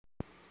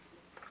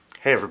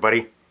Hey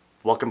everybody,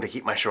 welcome to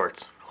Heat My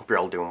Shorts. Hope you're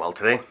all doing well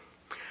today.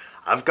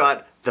 I've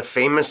got the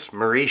famous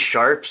Marie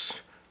Sharp's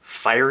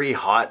Fiery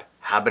Hot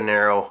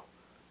Habanero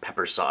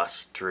Pepper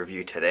Sauce to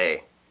review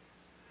today.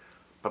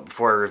 But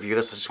before I review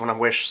this, I just want to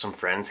wish some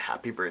friends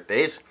happy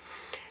birthdays.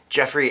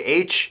 Jeffrey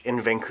H. in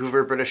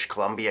Vancouver, British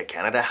Columbia,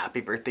 Canada,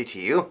 happy birthday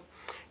to you.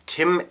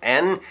 Tim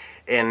N.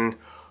 in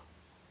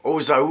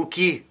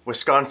Ozaukee,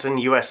 Wisconsin,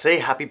 USA,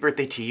 happy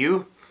birthday to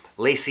you.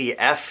 Lacey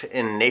F.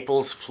 in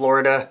Naples,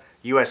 Florida,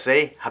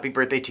 USA, happy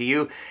birthday to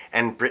you.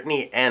 And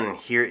Brittany N.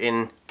 here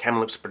in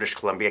Kamloops, British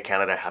Columbia,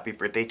 Canada, happy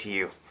birthday to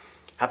you.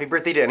 Happy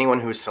birthday to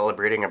anyone who's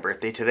celebrating a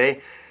birthday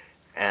today.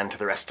 And to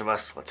the rest of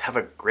us, let's have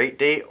a great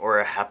day or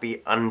a happy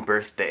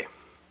unbirthday.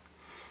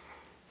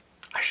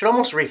 I should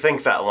almost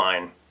rethink that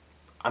line.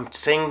 I'm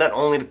saying that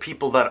only the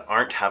people that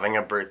aren't having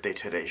a birthday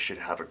today should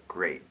have a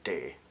great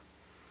day.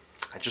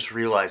 I just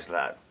realized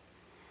that.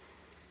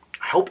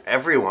 I hope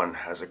everyone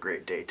has a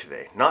great day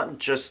today, not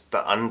just the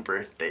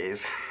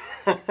unbirthdays.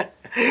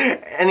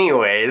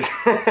 Anyways,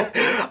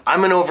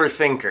 I'm an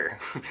overthinker.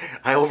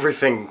 I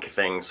overthink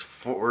things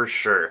for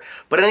sure.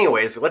 But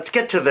anyways, let's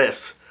get to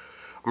this.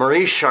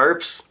 Marie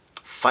Sharp's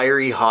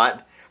Fiery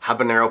Hot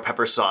Habanero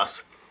Pepper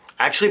Sauce.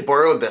 I actually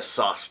borrowed this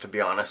sauce, to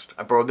be honest.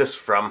 I borrowed this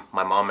from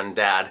my mom and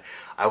dad.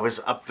 I was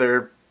up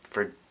there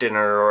for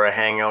dinner or a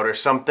hangout or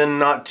something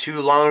not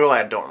too long ago.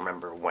 I don't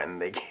remember when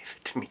they gave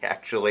it to me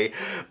actually.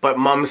 But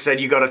mom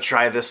said, you gotta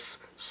try this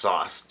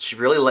sauce. She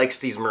really likes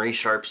these Marie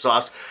Sharp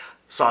sauces.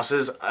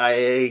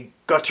 I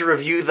got to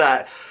review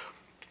that,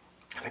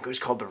 I think it was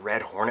called the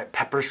Red Hornet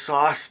Pepper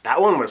Sauce.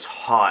 That one was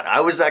hot. I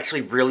was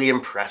actually really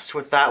impressed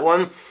with that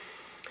one.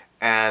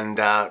 And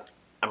I'm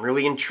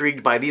really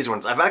intrigued by these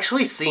ones. I've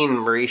actually seen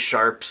Marie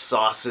Sharp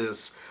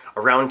sauces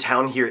around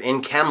town here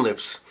in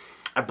Kamloops.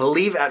 I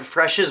believe at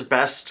Fresh's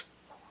Best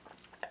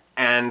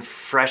and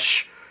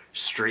Fresh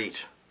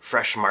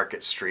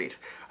Market Street.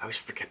 I always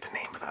forget the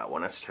name of that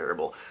one, it's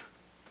terrible.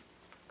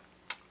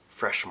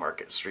 Fresh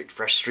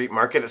Street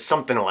Market, it's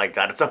something like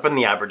that. It's up in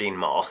the Aberdeen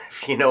Mall,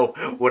 if you know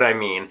what I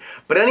mean.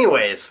 But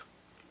anyways,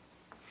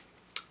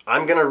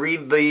 I'm gonna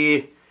read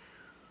the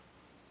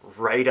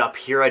right up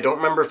here. I don't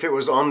remember if it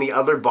was on the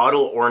other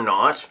bottle or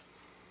not.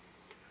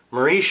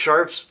 Marie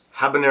Sharp's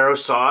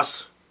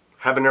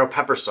Habanero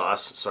Pepper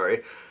Sauce,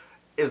 sorry,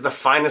 is the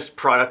finest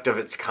product of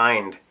its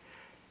kind.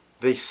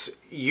 This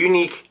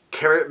unique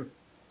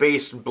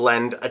carrot-based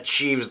blend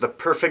achieves the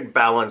perfect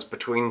balance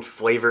between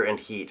flavor and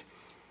heat.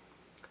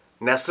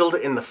 Nestled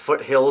in the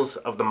foothills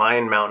of the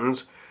Mayan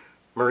Mountains,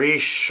 Marie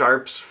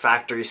Sharp's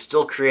factory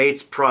still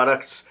creates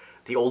products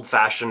the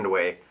old-fashioned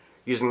way,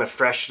 using the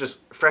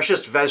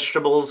freshest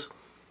vegetables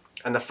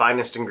and the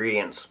finest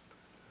ingredients.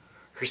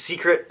 Her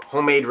secret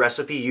homemade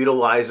recipe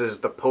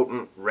utilizes the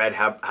potent red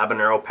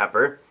habanero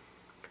pepper,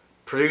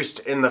 produced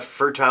in the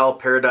fertile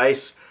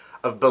paradise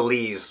of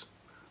Belize.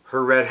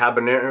 Her red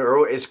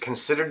habanero is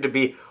considered to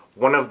be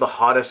one of the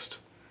hottest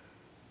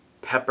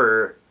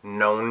pepper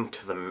known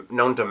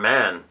to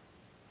man.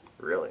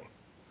 Really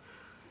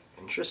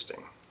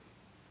interesting.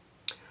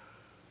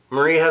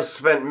 Marie has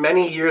spent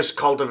many years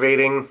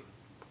cultivating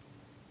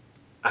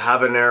a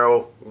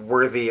habanero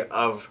worthy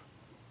of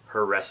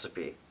her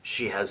recipe.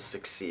 She has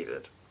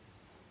succeeded.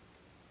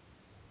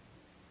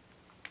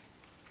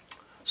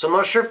 So I'm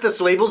not sure if this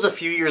label's a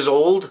few years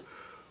old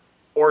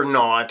or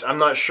not. I'm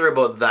not sure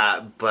about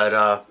that,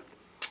 but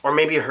or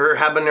maybe her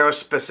habanero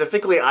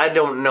specifically, I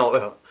don't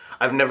know.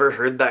 I've never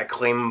heard that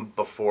claim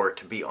before,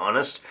 to be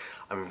honest.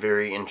 I'm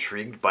very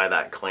intrigued by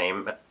that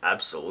claim,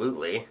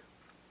 absolutely.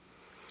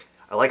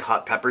 I like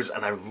hot peppers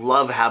and I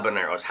love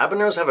habaneros.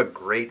 Habaneros have a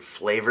great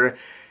flavor.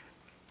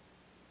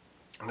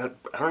 I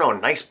don't know, a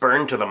nice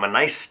burn to them, a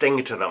nice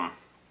sting to them.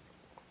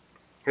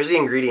 Here's the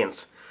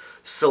ingredients.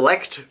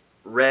 Select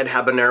red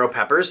habanero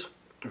peppers,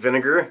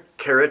 vinegar,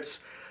 carrots,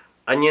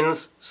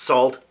 onions,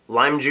 salt,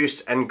 lime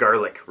juice, and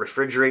garlic.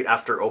 Refrigerate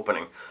after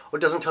opening. Oh,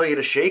 it doesn't tell you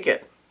to shake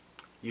it.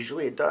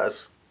 Usually it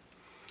does.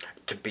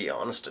 To be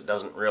honest, it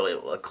doesn't really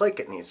look like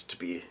it needs to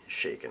be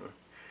shaken.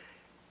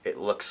 It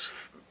looks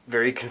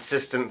very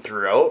consistent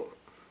throughout.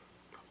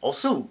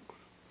 Also,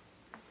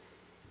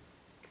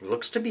 it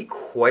looks to be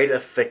quite a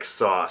thick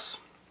sauce.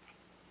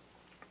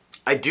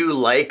 I do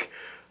like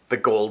the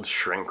gold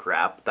shrink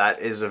wrap. That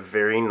is a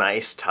very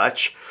nice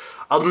touch.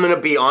 I'm gonna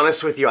be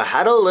honest with you, I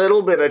had a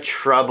little bit of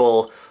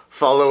trouble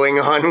following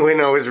along when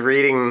I was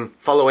reading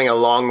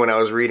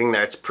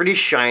there. It's pretty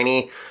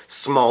shiny,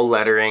 small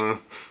lettering.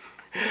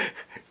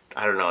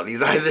 I don't know,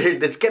 these eyes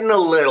it's getting a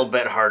little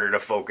bit harder to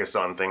focus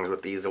on things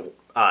with these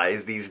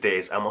eyes these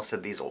days. I almost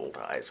said these old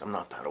eyes. I'm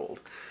not that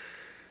old.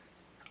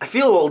 I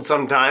feel old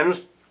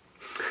sometimes.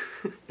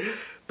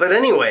 But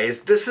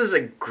anyways, this is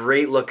a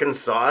great looking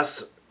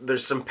sauce.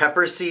 There's some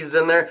pepper seeds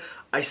in there.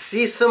 I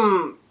see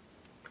some,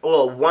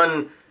 well,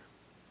 one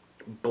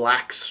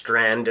black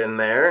strand in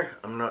there.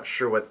 I'm not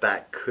sure what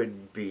that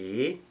could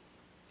be.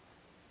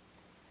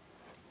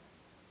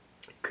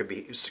 It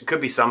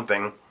could be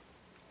something.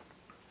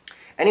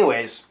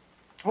 Anyways,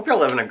 hope you're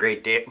all having a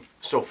great day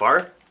so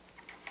far.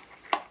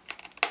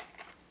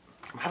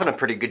 I'm having a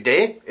pretty good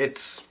day.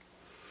 It's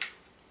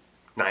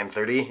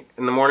 9:30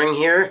 in the morning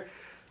here.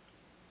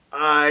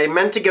 I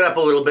meant to get up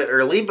a little bit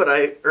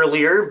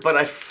earlier, but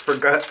I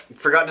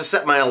forgot to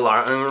set my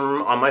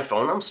alarm on my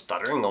phone. I'm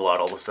stuttering a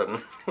lot all of a sudden.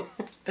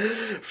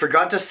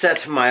 Forgot to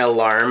set my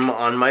alarm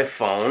on my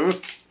phone.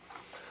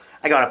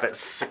 I got up at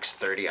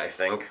 6:30, I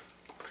think.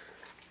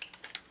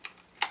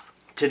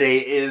 Today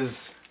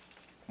is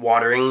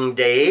watering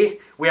day.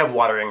 We have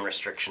watering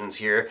restrictions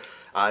here.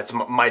 It's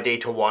my day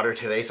to water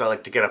today, so I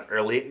like to get up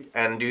early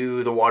and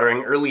do the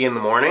watering early in the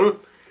morning.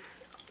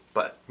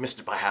 But missed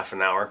it by half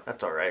an hour.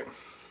 That's all right.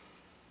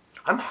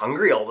 I'm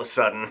hungry all of a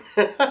sudden.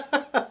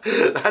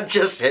 That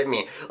just hit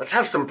me. Let's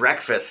have some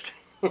breakfast.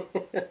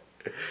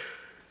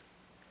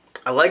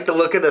 I like the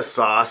look of the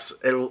sauce.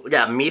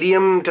 Yeah,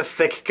 medium to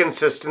thick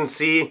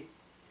consistency.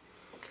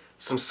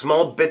 Some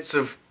small bits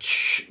of,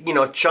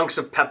 chunks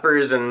of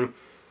peppers and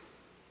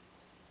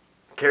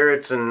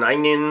carrots and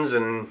onions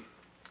and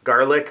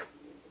garlic.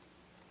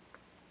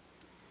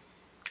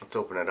 Let's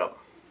open it up.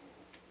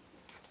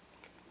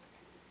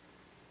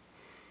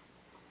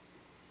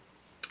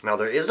 Now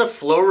there is a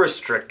flow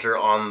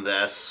restrictor on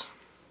this.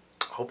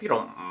 I hope you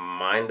don't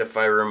mind if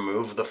I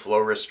remove the flow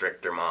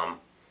restrictor, Mom.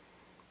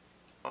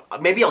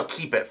 Maybe I'll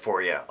keep it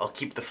for you. I'll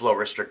keep the flow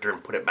restrictor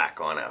and put it back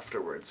on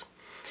afterwards.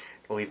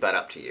 I'll leave that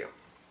up to you.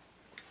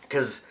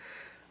 Because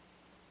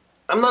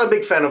I'm not a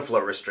big fan of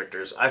flow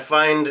restrictors. I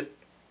find,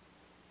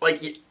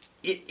 like,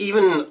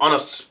 even on a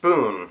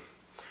spoon,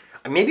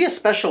 maybe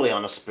especially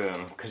on a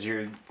spoon, because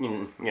you're,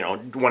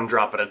 one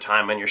drop at a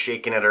time and you're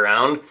shaking it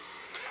around,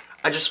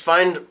 I just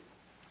find,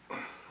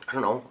 I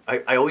don't know,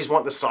 I always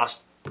want the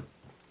sauce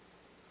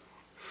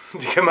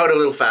to come out a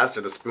little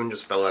faster. The spoon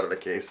just fell out of the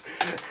case.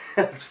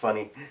 That's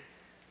funny.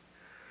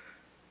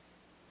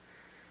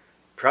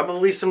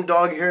 Probably some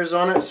dog hairs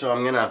on it, so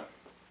I'm gonna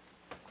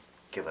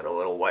give it a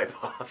little wipe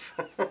off.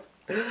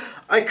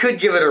 I could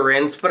give it a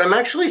rinse, but I'm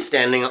actually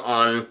standing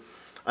on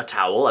a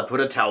towel. I put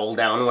a towel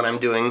down when I'm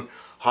doing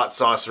hot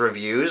sauce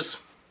reviews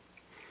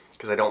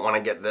because I don't want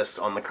to get this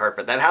on the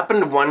carpet. That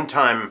happened one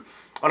time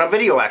on a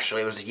video,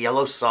 actually. It was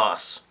yellow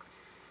sauce.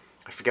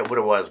 I forget what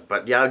it was,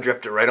 but yeah, I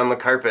dripped it right on the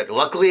carpet.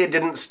 Luckily, it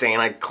didn't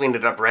stain. I cleaned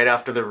it up right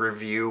after the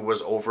review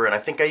was over, and I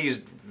think I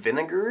used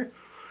vinegar,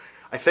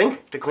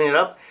 to clean it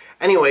up.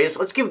 Anyways,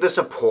 let's give this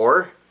a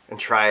pour and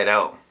try it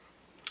out.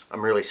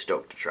 I'm really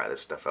stoked to try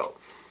this stuff out.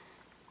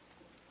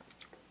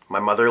 My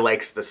mother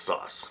likes this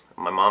sauce.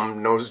 My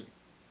mom knows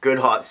good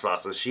hot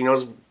sauces. She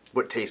knows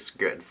what tastes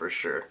good for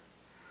sure.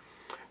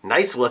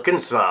 Nice looking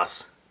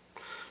sauce.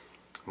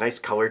 Nice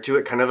color to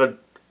it, kind of a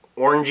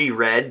orangey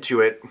red to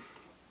it.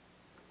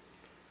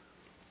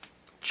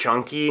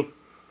 Chunky,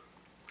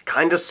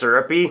 kind of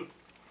syrupy.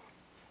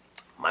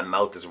 My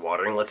mouth is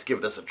watering. Let's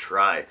give this a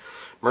try.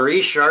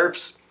 Marie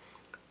Sharp's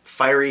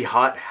Fiery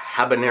Hot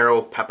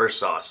Habanero Pepper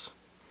Sauce.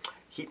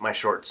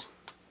 HeatMyShorts.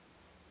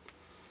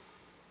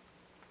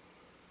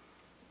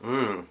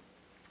 Mmm.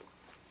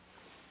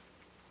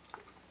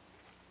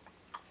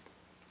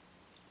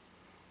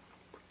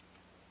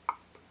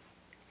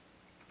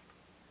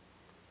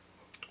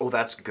 Oh,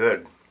 that's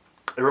good.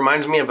 It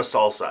reminds me of a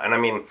salsa, and I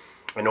mean,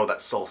 I know that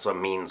salsa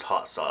means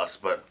hot sauce,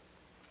 but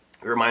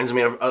it reminds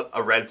me of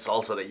a red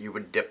salsa that you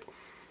would dip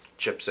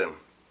chips in.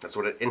 That's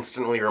what it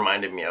instantly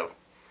reminded me of.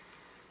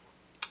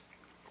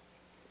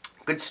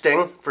 Good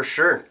sting, for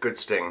sure. Good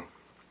sting.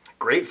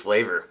 Great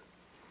flavor.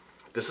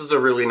 This is a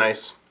really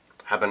nice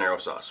habanero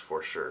sauce,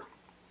 for sure.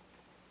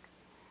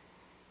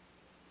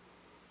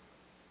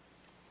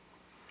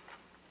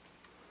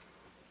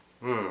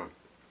 Mmm.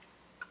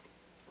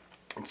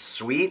 It's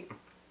sweet.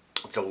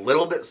 It's a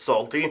little bit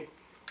salty.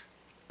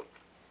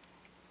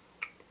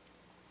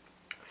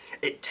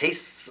 It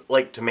tastes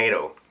like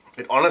tomato.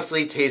 It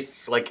honestly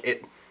tastes like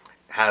it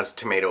has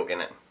tomato in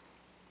it.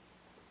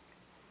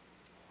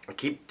 I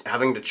keep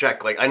having to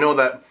check. Like, I know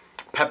that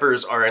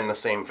peppers are in the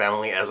same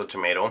family as a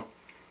tomato,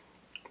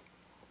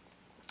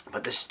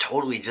 but this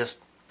totally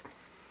just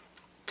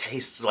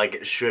tastes like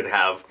it should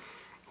have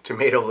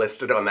tomato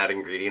listed on that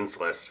ingredients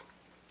list.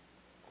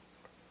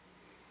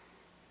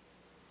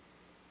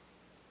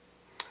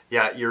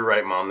 Yeah, you're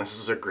right, Mom. This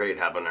is a great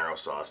habanero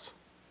sauce.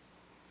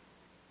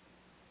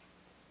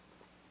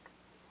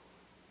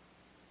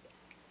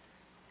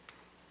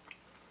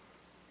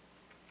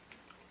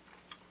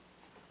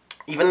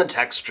 Even the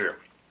texture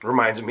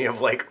reminds me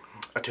of like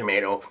a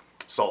tomato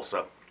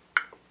salsa.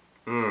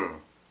 Mmm.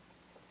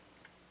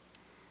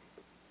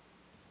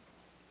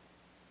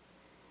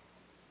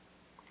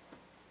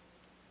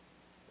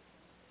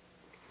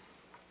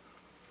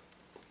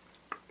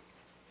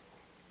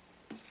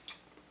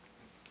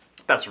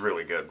 That's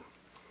really good.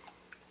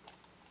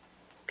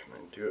 Can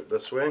I do it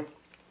this way?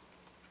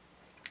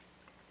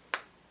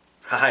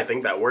 I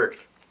think that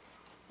worked.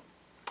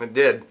 It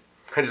did.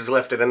 I just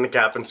left it in the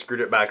cap and screwed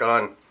it back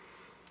on.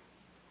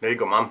 There you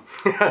go, Mom.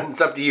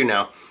 It's up to you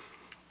now.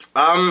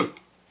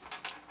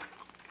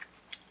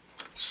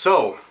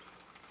 So,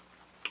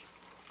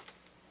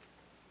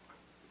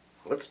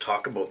 let's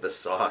talk about this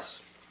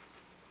sauce.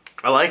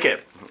 I like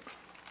it.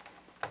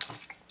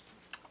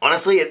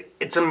 Honestly,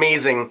 it's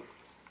amazing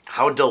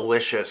how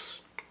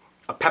delicious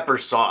a pepper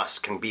sauce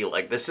can be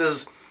like. This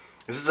is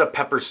a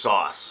pepper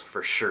sauce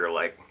for sure.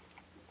 Like,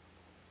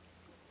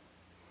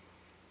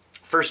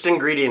 first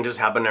ingredient is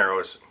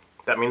habaneros.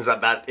 That means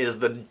that is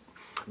the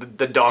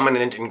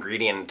dominant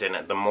ingredient in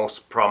it, the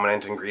most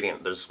prominent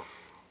ingredient. There's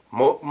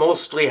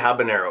mostly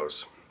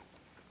habaneros.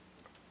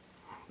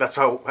 That's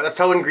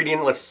how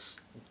ingredient lists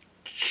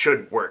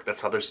should work.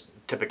 That's how they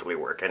typically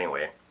work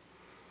anyway.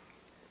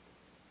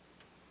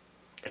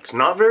 It's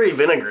not very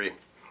vinegary.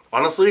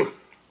 Honestly,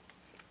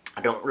 I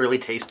don't really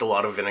taste a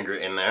lot of vinegar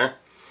in there.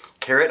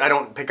 Carrot, I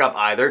don't pick up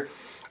either.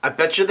 I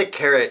bet you the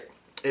carrot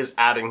is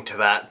adding to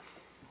that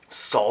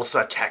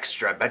salsa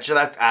texture. I bet you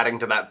that's adding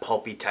to that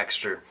pulpy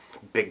texture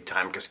big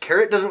time, because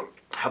carrot doesn't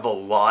have a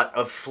lot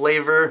of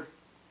flavor,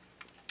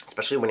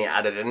 especially when you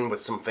add it in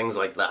with some things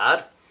like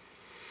that.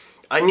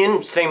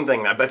 Onion, same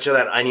thing. I bet you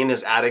that onion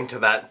is adding to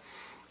that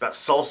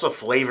salsa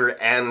flavor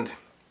and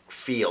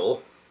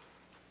feel.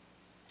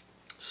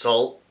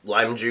 Salt,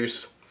 lime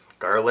juice,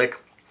 garlic.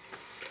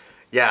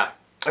 Yeah,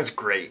 that's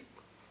great.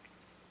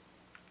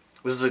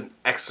 This is an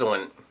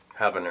excellent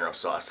habanero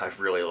sauce. I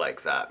really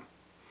like that.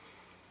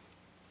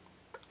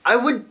 I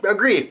would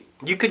agree.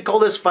 You could call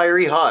this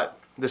fiery hot.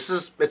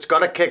 It's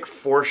got a kick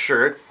for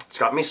sure. It's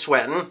got me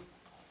sweating.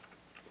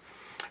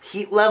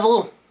 Heat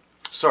level,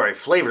 sorry,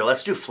 flavor.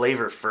 Let's do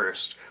flavor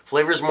first.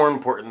 Flavor is more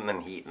important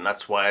than heat, and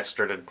that's why I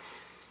started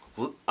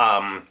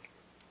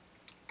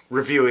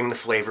reviewing the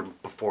flavor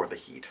before the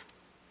heat.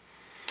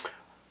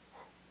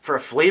 For a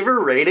flavor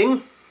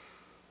rating,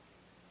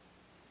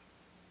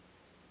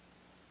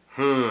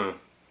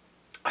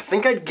 I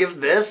think I'd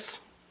give this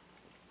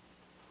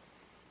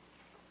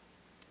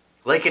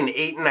like an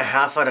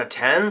 8.5 out of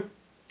 10.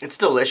 It's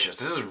delicious.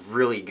 This is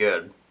really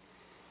good.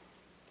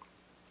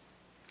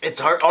 It's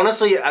hard.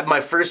 Honestly, at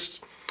my first,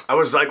 I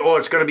was like, oh,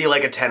 it's going to be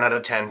like a 10 out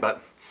of 10,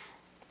 but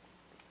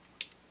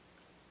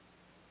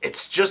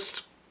it's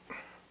just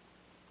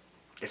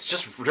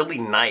really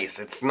nice.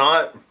 It's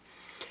not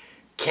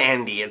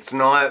candy. It's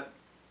not,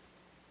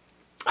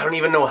 I don't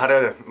even know how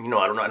to,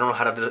 I don't know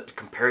how to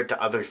compare it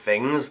to other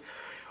things,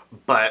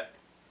 but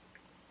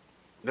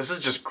this is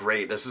just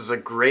great. This is a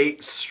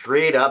great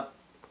straight up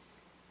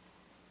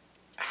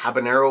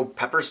habanero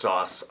pepper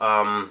sauce.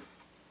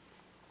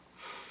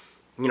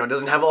 It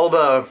doesn't have all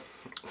the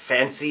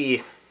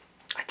fancy,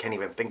 I can't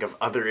even think of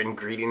other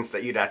ingredients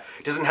that you'd add.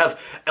 It doesn't have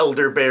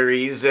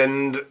elderberries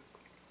and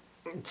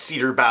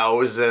cedar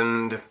boughs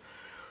and,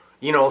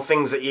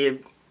 things that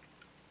you,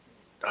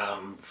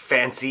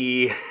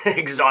 fancy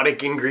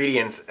exotic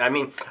ingredients. I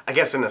mean, I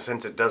guess in a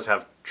sense it does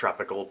have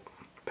tropical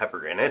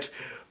pepper in it,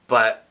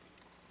 but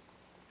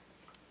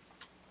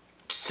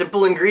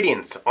simple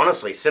ingredients.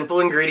 Honestly, simple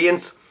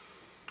ingredients.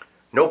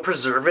 No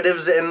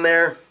preservatives in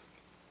there.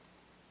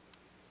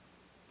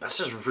 That's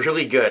just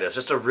really good. It's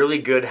just a really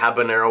good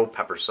habanero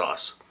pepper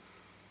sauce.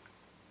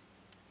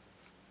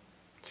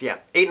 So yeah,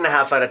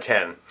 8.5 out of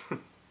 10.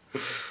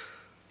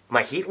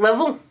 My heat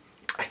level?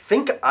 I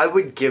think I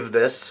would give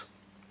this,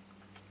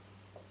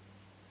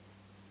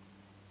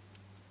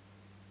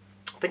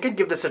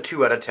 a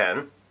 2 out of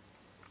 10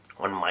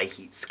 on my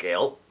heat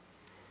scale.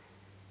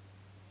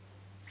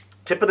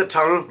 Tip of the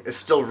tongue is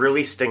still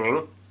really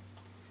stinging.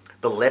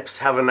 The lips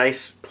have a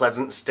nice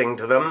pleasant sting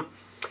to them.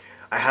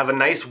 I have a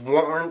nice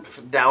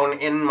warmth down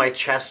in my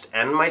chest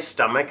and my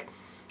stomach.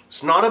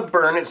 It's not a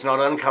burn, it's not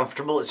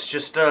uncomfortable, it's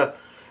just a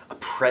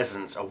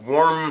presence, a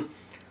warm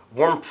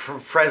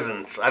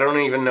presence. I don't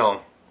even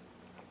know.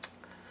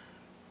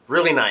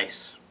 Really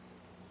nice.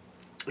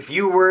 If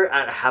you were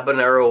at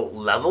habanero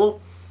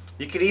level,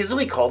 you could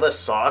easily call this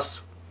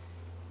sauce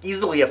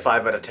easily a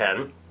 5 out of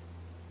 10,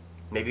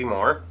 maybe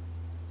more.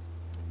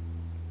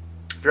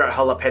 If you're at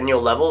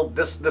jalapeno level,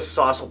 this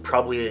sauce will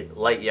probably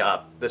light you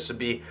up. This would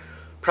be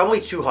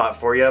probably too hot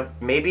for you.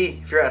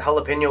 Maybe if you're at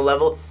jalapeno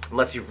level,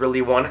 unless you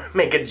really want to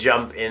make a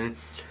jump in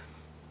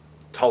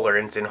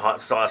tolerance in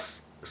hot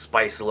sauce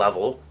spice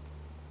level.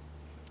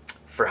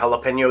 For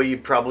jalapeno,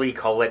 you'd probably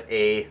call it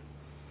a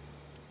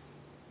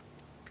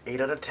 8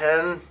 out of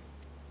 10,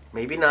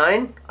 maybe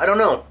 9. I don't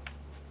know.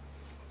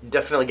 You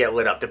definitely get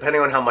lit up,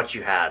 depending on how much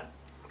you had.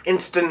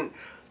 Instant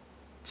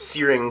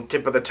searing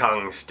tip of the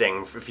tongue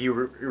sting if you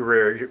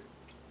were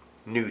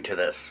new to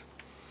this.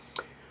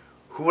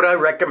 Who would I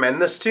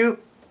recommend this to?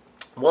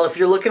 Well, if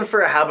you're looking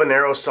for a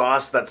habanero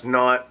sauce that's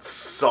not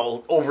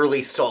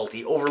overly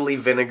salty, overly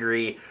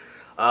vinegary,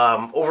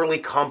 overly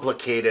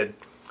complicated,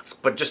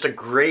 but just a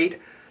great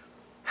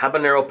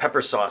habanero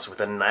pepper sauce with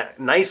a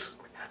nice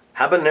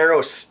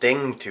habanero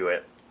sting to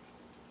it,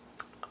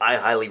 I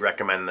highly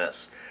recommend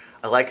this.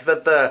 I like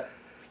that the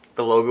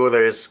logo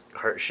there is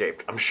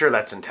heart-shaped. I'm sure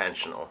that's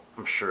intentional.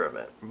 I'm sure of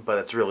it. But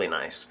it's really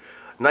nice.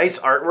 Nice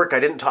artwork. I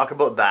didn't talk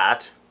about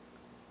that.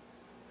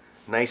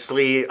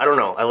 Nicely, I don't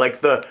know. I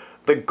like the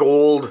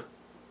gold,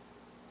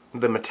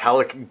 the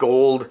metallic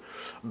gold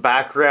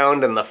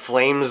background and the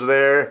flames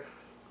there.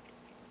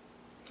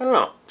 I don't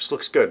know. Just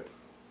looks good.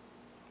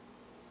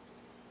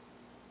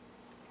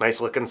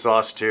 Nice looking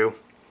sauce too.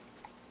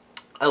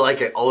 I like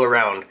it all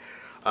around.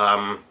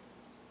 I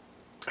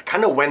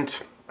kind of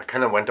went I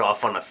kind of went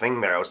off on a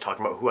thing there. I was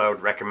talking about who I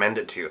would recommend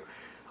it to.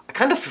 I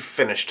kind of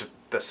finished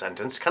the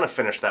sentence, kind of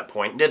finished that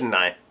point, didn't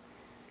I?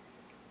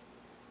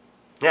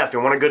 Yeah, if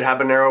you want a good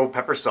habanero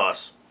pepper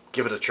sauce,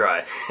 give it a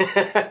try.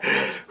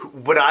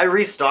 Would I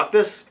restock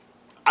this?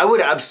 I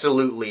would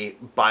absolutely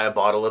buy a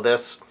bottle of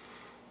this.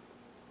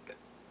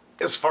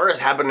 As far as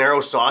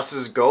habanero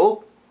sauces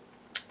go,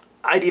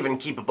 I'd even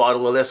keep a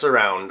bottle of this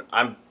around.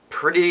 I'm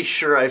pretty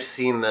sure I've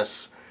seen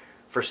this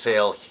for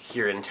sale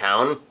here in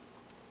town.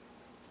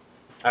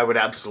 I would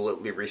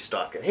absolutely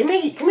restock it. Hey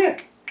Maggie, come here.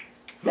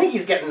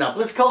 Maggie's getting up.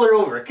 Let's call her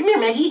over. Come here,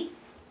 Maggie.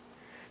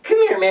 Come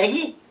here,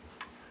 Maggie.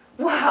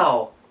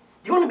 Wow.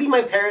 Do you want to be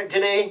my parrot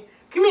today?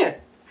 Come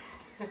here.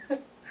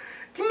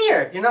 Come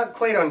here. You're not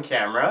quite on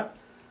camera.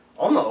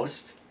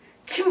 Almost.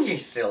 Come here,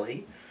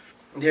 silly.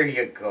 There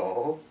you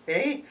go.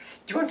 Hey,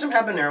 do you want some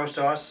habanero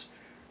sauce?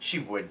 She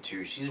would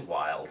too. She's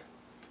wild.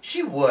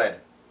 She would.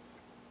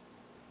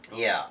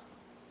 Yeah.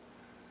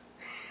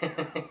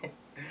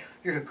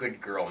 You're a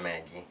good girl,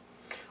 Maggie.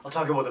 I'll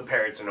talk about the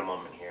parrots in a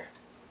moment here.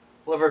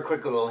 We'll have a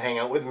quick little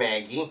hangout with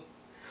Maggie.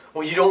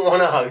 Well, you don't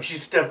want a hug. She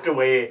stepped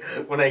away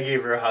when I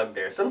gave her a hug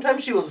there.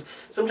 Sometimes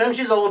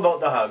she's all about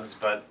the hugs,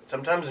 but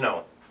sometimes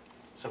no.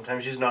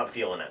 Sometimes she's not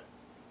feeling it.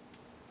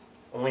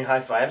 Only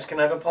high fives? Can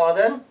I have a paw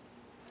then?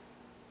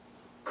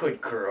 Good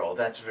girl.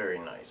 That's very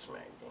nice,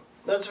 Maggie.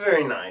 That's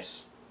very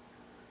nice.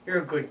 You're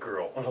a good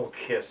girl. Oh,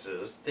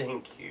 kisses.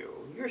 Thank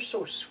you. You're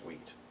so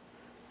sweet.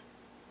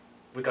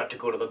 We got to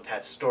go to the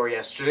pet store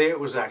yesterday. It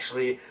was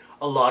actually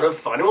a lot of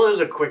fun. Well, it was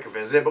a quick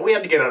visit, but we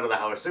had to get out of the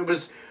house. It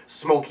was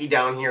smoky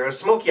down here. It was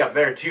smoky up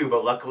there too,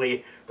 but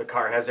luckily the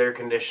car has air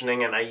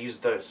conditioning and I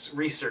used the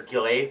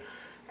recirculate.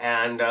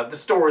 And the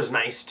store was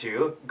nice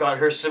too. Got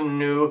her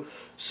some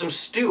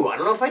stew. I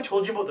don't know if I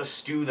told you about the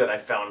stew that I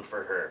found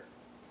for her.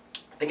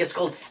 I think it's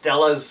called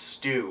Stella's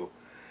Stew.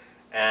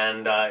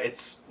 And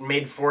it's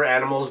made for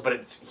animals, but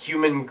it's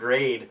human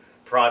grade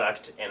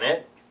product in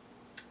it.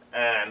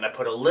 And I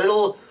put a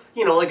little,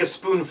 you know, like a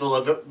spoonful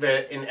of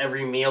it in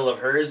every meal of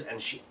hers,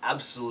 and she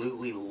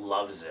absolutely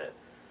loves it.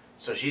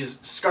 So she's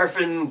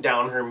scarfing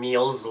down her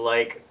meals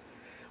like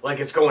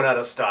it's going out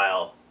of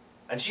style.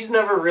 And she's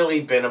never really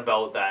been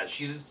about that.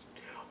 She's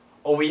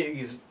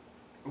always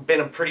been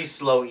a pretty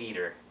slow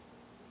eater.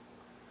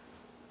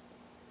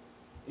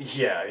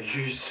 Yeah,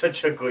 you're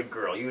such a good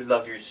girl. You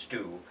love your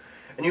stew.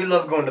 And you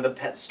love going to the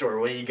pet store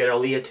where you get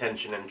all the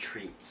attention and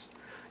treats.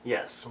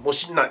 Yes. Well,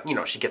 she's not, you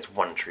know, she gets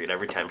one treat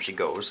every time she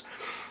goes.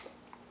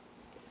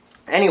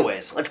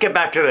 Anyways, let's get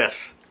back to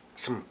this.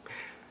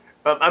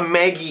 A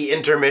Maggie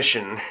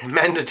intermission.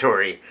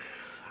 Mandatory.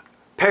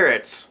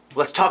 Parrots.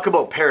 Let's talk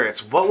about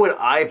parrots. What would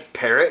I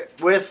pair it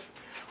with?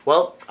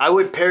 Well, I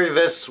would pair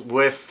this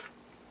with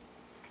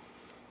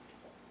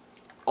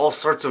all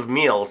sorts of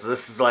meals.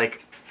 This is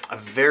like a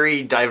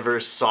very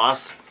diverse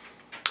sauce.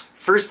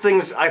 First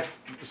things I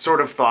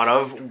sort of thought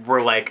of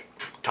were like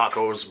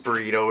tacos,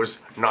 burritos,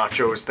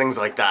 nachos, things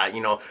like that.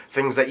 You know,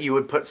 things that you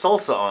would put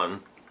salsa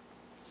on.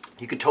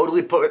 You could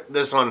totally put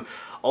this on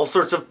all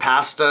sorts of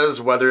pastas,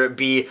 whether it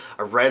be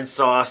a red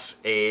sauce,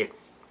 a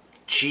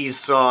cheese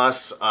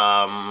sauce,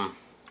 a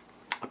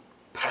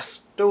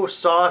pesto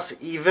sauce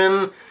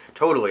even.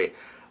 Totally.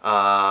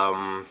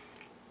 Add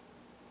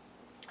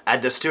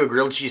this to a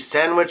grilled cheese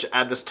sandwich.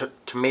 Add this to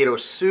tomato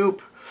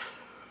soup.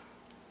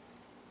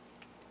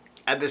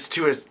 Add this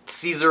to a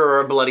Caesar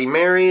or a Bloody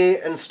Mary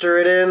and stir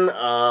it in.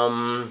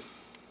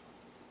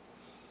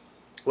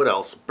 What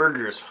else?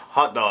 Burgers,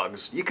 hot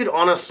dogs. You could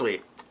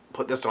honestly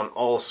put this on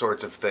all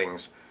sorts of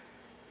things.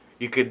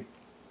 You could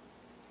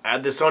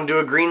add this onto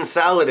a green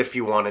salad if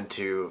you wanted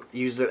to.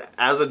 Use it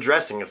as a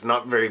dressing. It's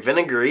not very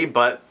vinegary,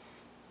 but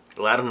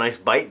it'll add a nice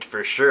bite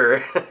for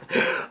sure.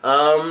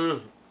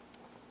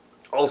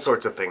 All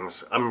sorts of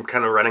things. I'm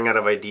kind of running out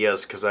of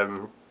ideas because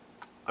I've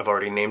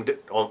already named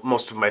it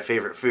most of my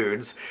favorite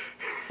foods.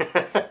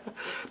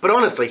 But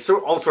honestly, so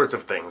all sorts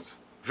of things.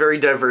 Very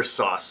diverse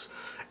sauce.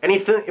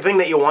 Anything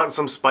that you want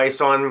some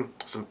spice on,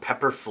 some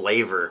pepper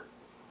flavor,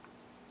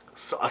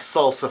 a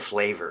salsa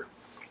flavor.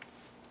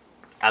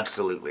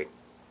 Absolutely.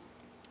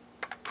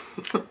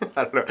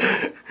 I don't know.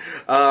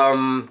 I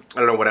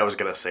don't know what I was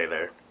gonna say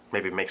there.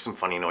 Maybe make some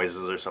funny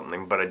noises or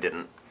something, but I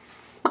didn't.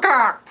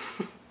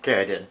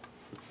 Okay, I did.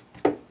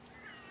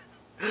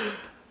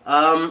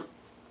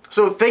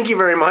 So thank you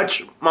very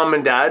much, Mom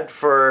and Dad,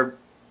 for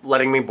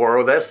letting me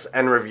borrow this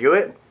and review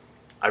it.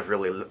 I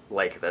really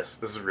like this.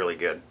 This is really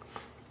good.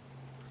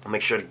 I'll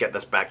make sure to get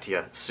this back to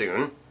you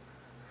soon.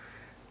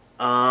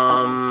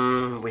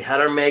 We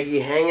had our Maggie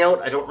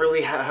hangout. I don't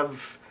really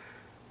have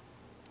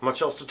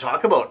much else to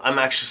talk about. I'm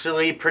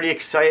actually pretty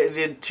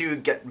excited to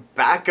get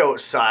back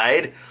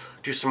outside,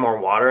 do some more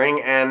watering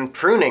and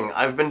pruning.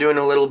 I've been doing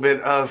a little bit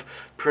of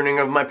pruning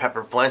of my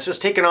pepper plants,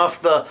 just taking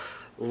off the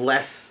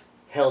less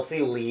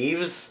healthy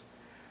leaves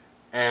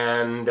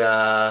and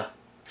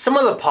some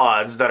of the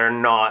pods that are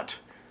not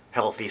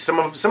healthy.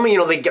 Some you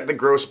know, they get the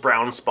gross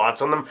brown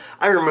spots on them.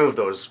 I remove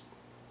those.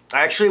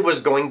 I actually was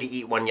going to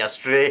eat one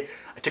yesterday.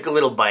 I took a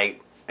little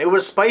bite. It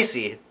was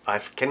spicy. I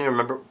can't even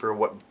remember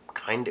what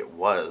kind it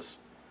was.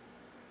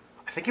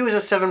 I think it was a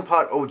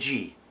 7-pot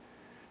OG,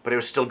 but it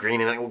was still green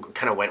and it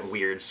kind of went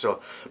weird.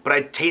 So, but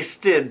I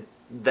tasted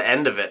the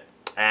end of it,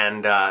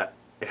 and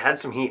it had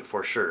some heat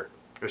for sure.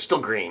 It was still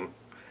green.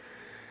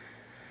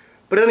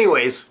 But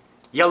anyways,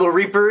 Yellow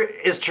Reaper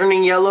is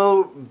turning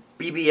yellow.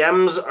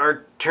 BBMs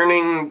are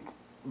turning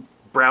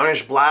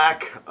brownish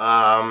black.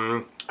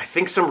 I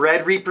think some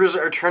Red Reapers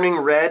are turning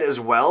red as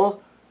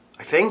well.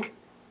 I think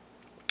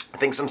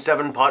some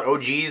 7-pot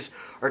OGs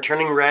are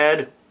turning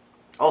red.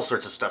 All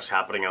sorts of stuff's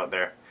happening out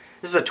there.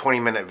 This is a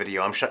 20-minute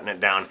video. I'm shutting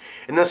it down.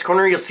 In this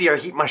corner, you'll see our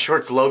Heat My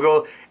Shorts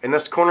logo. In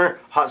this corner,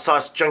 Hot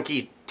Sauce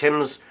Junkie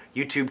Tim's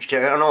YouTube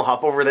channel.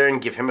 Hop over there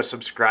and give him a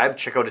subscribe.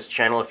 Check out his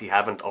channel if you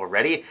haven't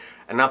already.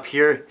 And up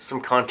here, some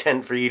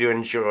content for you to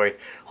enjoy.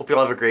 Hope you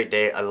all have a great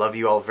day. I love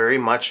you all very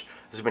much.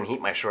 This has been Heat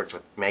My Shorts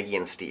with Maggie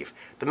and Steve.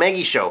 The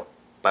Maggie Show.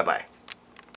 Bye-bye.